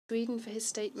Sweden for his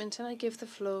statement, and I give the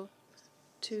floor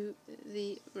to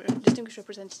the distinguished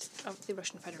representative of the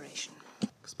Russian Federation.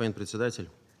 Господин председатель.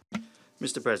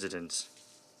 Mr. President,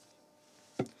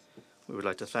 we would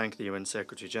like to thank the UN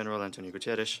Secretary General Antonio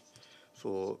Guterres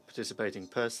for participating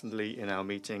personally in our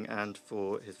meeting and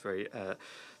for his very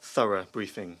thorough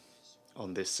briefing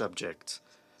on this subject.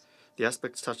 The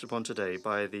aspects touched upon today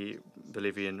by the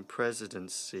Bolivian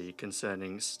presidency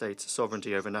concerning states'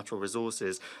 sovereignty over natural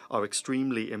resources are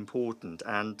extremely important,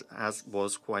 and as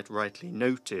was quite rightly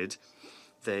noted,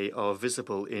 they are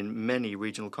visible in many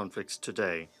regional conflicts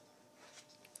today.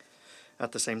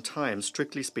 At the same time,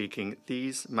 strictly speaking,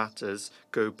 these matters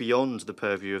go beyond the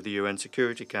purview of the UN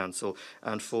Security Council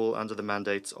and fall under the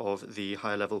mandates of the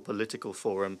High-Level Political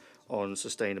Forum on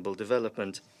Sustainable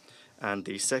Development and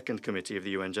the Second Committee of the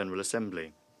UN General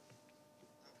Assembly.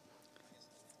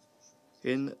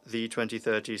 In the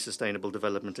 2030 Sustainable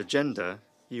Development Agenda,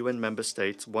 UN member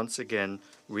states once again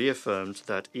reaffirmed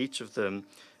that each of them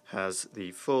has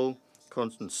the full,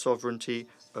 constant sovereignty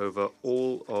over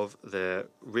all of their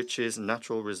riches,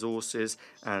 natural resources,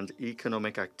 and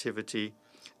economic activity,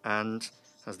 and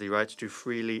has the right to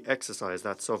freely exercise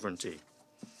that sovereignty.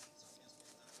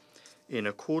 In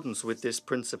accordance with this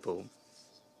principle,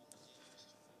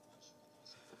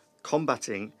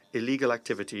 combating illegal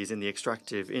activities in the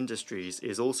extractive industries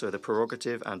is also the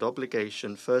prerogative and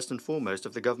obligation, first and foremost,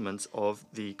 of the governments of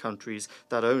the countries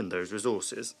that own those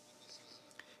resources.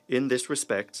 In this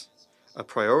respect, a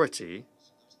priority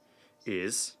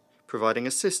is providing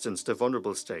assistance to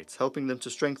vulnerable states, helping them to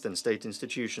strengthen state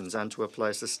institutions and to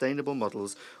apply sustainable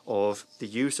models of the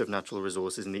use of natural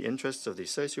resources in the interests of the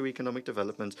socio-economic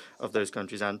development of those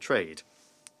countries and trade.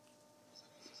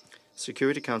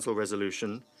 Security Council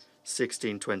Resolution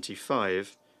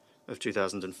 1625 of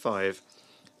 2005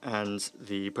 and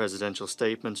the Presidential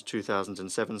Statement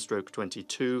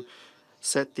 2007/22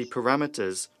 set the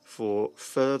parameters for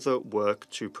further work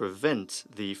to prevent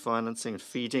the financing and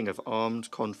feeding of armed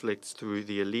conflicts through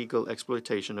the illegal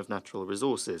exploitation of natural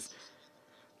resources.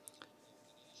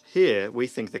 Here, we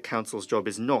think the Council's job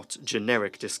is not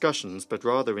generic discussions, but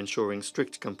rather ensuring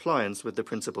strict compliance with the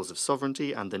principles of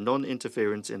sovereignty and the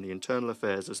non-interference in the internal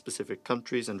affairs of specific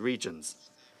countries and regions.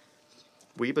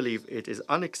 We believe it is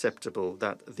unacceptable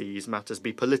that these matters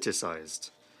be politicized,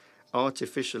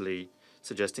 artificially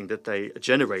suggesting that they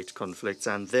generate conflicts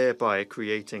and thereby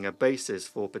creating a basis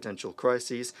for potential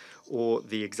crises or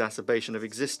the exacerbation of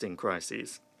existing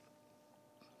crises.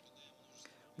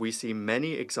 We see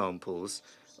many examples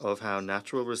of how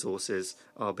natural resources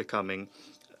are becoming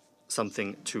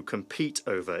something to compete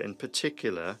over, in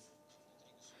particular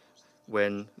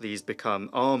when these become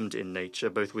armed in nature,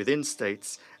 both within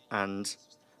states and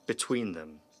between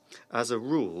them. As a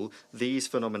rule, these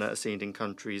phenomena are seen in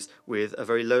countries with a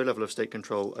very low level of state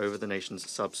control over the nation's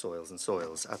subsoils and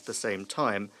soils. At the same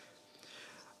time,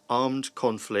 armed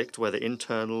conflict, whether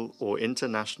internal or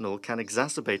international, can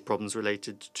exacerbate problems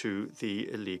related to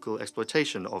the illegal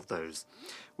exploitation of those.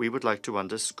 We would like to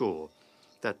underscore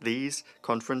that these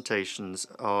confrontations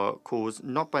are caused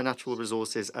not by natural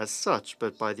resources as such,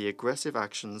 but by the aggressive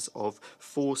actions of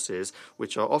forces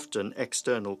which are often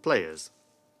external players.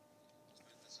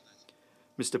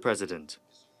 Mr. President,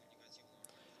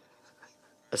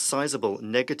 a sizable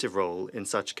negative role in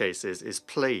such cases is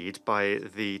played by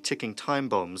the ticking time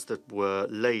bombs that were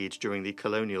laid during the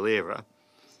colonial era.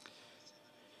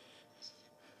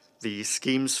 The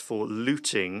schemes for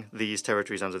looting these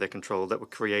territories under their control that were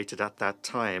created at that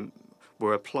time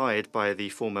were applied by the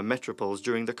former metropoles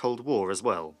during the Cold War as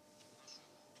well.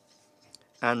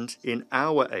 And in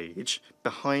our age,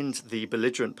 behind the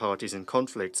belligerent parties in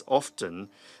conflicts, often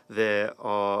there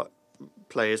are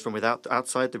players from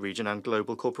outside the region and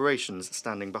global corporations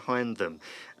standing behind them.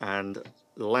 And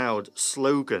loud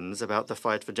slogans about the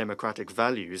fight for democratic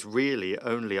values really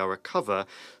only are a cover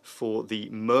for the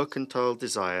mercantile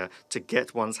desire to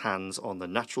get one's hands on the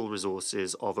natural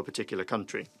resources of a particular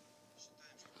country.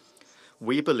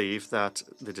 We believe that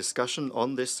the discussion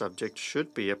on this subject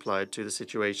should be applied to the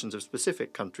situations of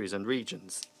specific countries and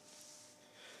regions.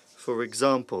 For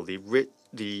example, the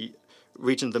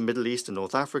region of the Middle East and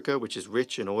North Africa, which is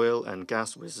rich in oil and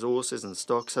gas resources and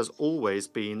stocks, has always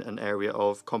been an area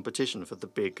of competition for the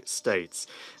big states.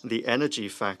 The energy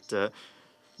factor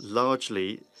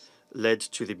largely led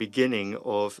to the beginning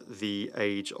of the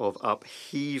age of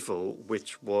upheaval,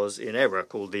 which was in error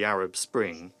called the Arab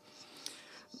Spring.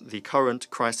 The current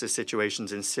crisis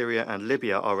situations in Syria and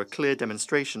Libya are a clear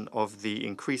demonstration of the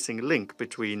increasing link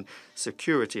between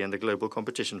security and the global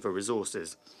competition for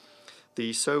resources.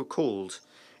 The so-called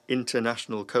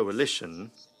international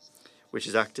coalition, which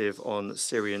is active on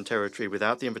Syrian territory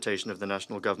without the invitation of the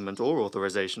national government or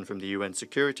authorization from the UN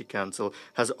Security Council,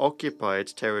 has occupied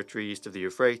territory east of the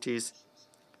Euphrates,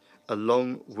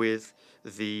 along with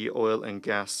the oil and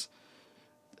gas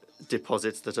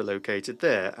deposits that are located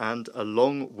there. And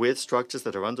along with structures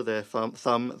that are under their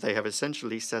thumb, they have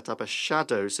essentially set up a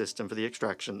shadow system for the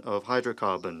extraction of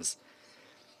hydrocarbons.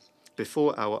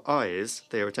 Before our eyes,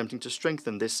 they are attempting to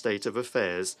strengthen this state of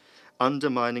affairs,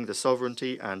 undermining the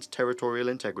sovereignty and territorial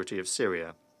integrity of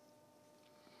Syria.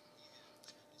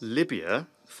 Libya,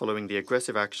 following the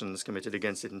aggressive actions committed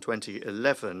against it in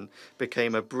 2011,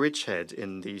 became a bridgehead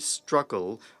in the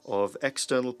struggle of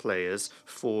external players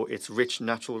for its rich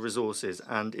natural resources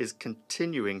and is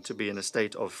continuing to be in a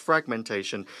state of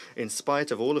fragmentation in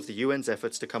spite of all of the UN's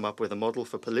efforts to come up with a model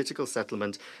for political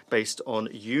settlement based on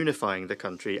unifying the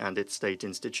country and its state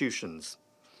institutions.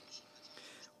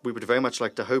 We would very much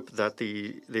like to hope that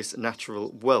this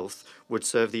natural wealth would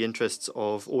serve the interests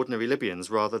of ordinary Libyans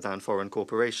rather than foreign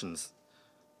corporations.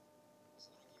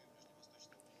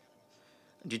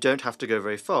 And you don't have to go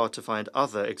very far to find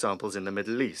other examples in the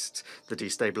Middle East. The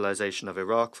destabilization of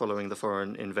Iraq following the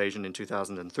foreign invasion in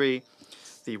 2003,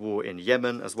 the war in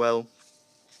Yemen as well.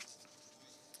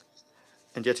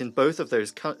 And yet in both of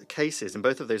those cases, in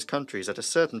both of those countries, at a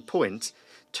certain point,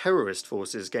 terrorist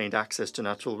forces gained access to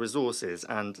natural resources,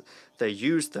 and they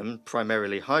used them,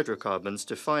 primarily hydrocarbons,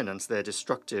 to finance their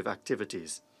destructive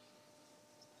activities.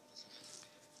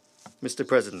 Mr.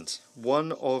 President,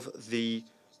 one of the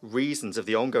reasons of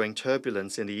the ongoing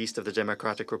turbulence in the east of the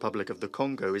Democratic Republic of the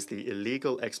Congo is the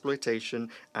illegal exploitation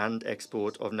and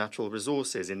export of natural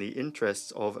resources in the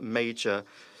interests of major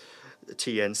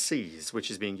TNCs, which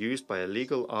is being used by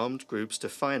illegal armed groups to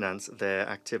finance their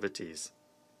activities.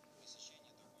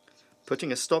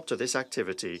 Putting a stop to this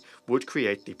activity would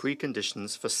create the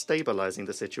preconditions for stabilizing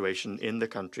the situation in the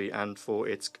country and for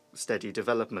its steady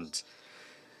development.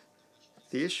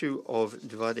 The issue of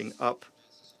dividing up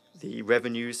the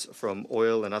revenues from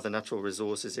oil and other natural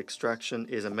resources extraction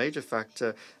is a major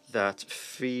factor that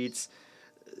feeds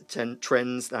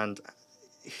trends and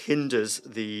hinders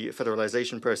the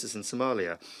federalization process in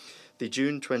Somalia. The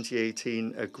June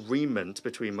 2018 agreement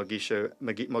between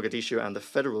Mogadishu and the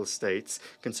federal states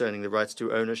concerning the rights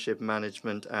to ownership,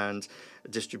 management, and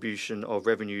distribution of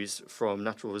revenues from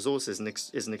natural resources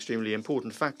is an extremely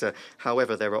important factor.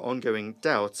 However, there are ongoing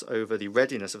doubts over the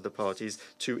readiness of the parties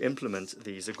to implement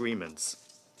these agreements.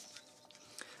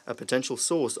 A potential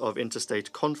source of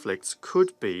interstate conflicts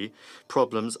could be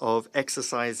problems of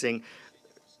exercising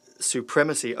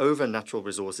supremacy over natural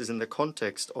resources in the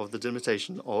context of the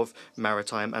delimitation of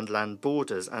maritime and land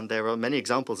borders, and there are many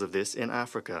examples of this in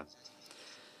Africa.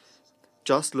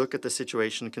 Just look at the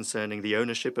situation concerning the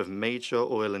ownership of major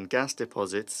oil and gas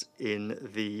deposits in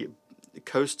the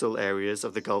coastal areas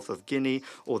of the Gulf of Guinea,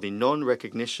 or the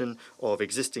non-recognition of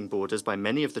existing borders by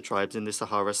many of the tribes in the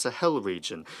Sahara-Sahel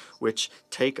region, which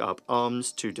take up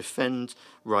arms to defend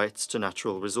rights to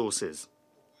natural resources.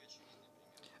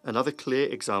 Another clear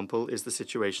example is the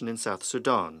situation in South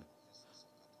Sudan,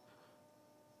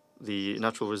 the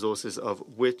natural resources of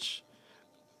which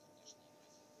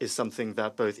is something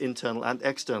that both internal and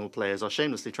external players are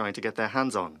shamelessly trying to get their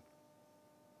hands on.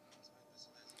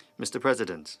 Mr.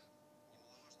 President,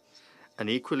 an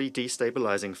equally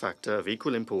destabilizing factor of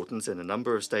equal importance in a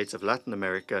number of states of Latin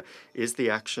America is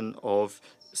the action of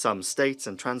some states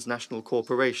and transnational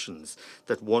corporations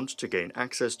that want to gain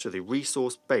access to the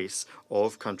resource base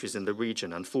of countries in the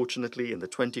region. Unfortunately, in the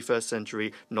 21st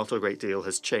century, not a great deal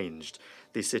has changed.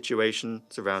 The situation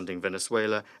surrounding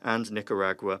Venezuela and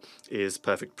Nicaragua is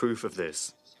perfect proof of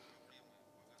this.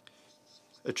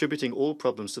 Attributing all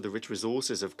problems to the rich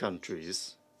resources of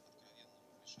countries,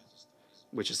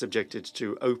 which are subjected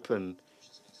to open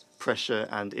pressure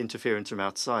and interference from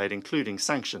outside, including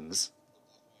sanctions,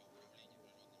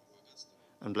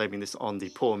 and blaming this on the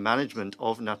poor management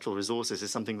of natural resources is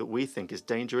something that we think is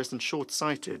dangerous and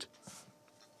short-sighted.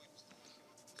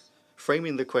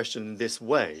 Framing the question in this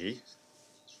way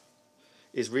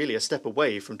is really a step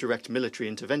away from direct military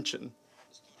intervention.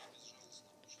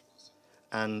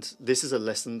 And this is a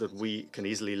lesson that we can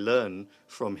easily learn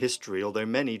from history, although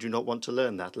many do not want to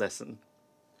learn that lesson.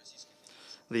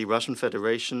 The Russian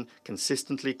Federation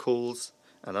consistently calls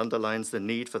and underlines the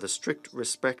need for the strict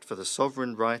respect for the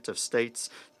sovereign right of states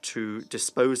to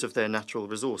dispose of their natural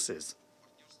resources.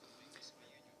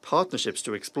 Partnerships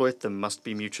to exploit them must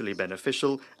be mutually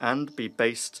beneficial and be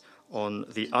based on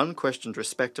the unquestioned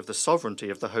respect of the sovereignty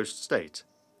of the host state.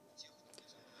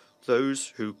 Those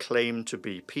who claim to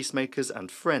be peacemakers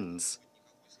and friends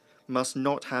must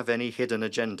not have any hidden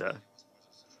agenda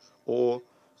or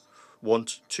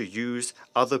want to use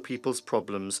other people's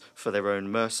problems for their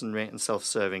own mercenary and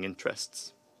self-serving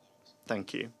interests.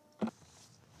 Thank you.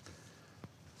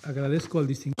 Agradezco al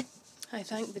distinguido. I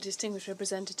thank the distinguished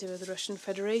representative of the Russian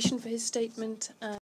Federation for his statement.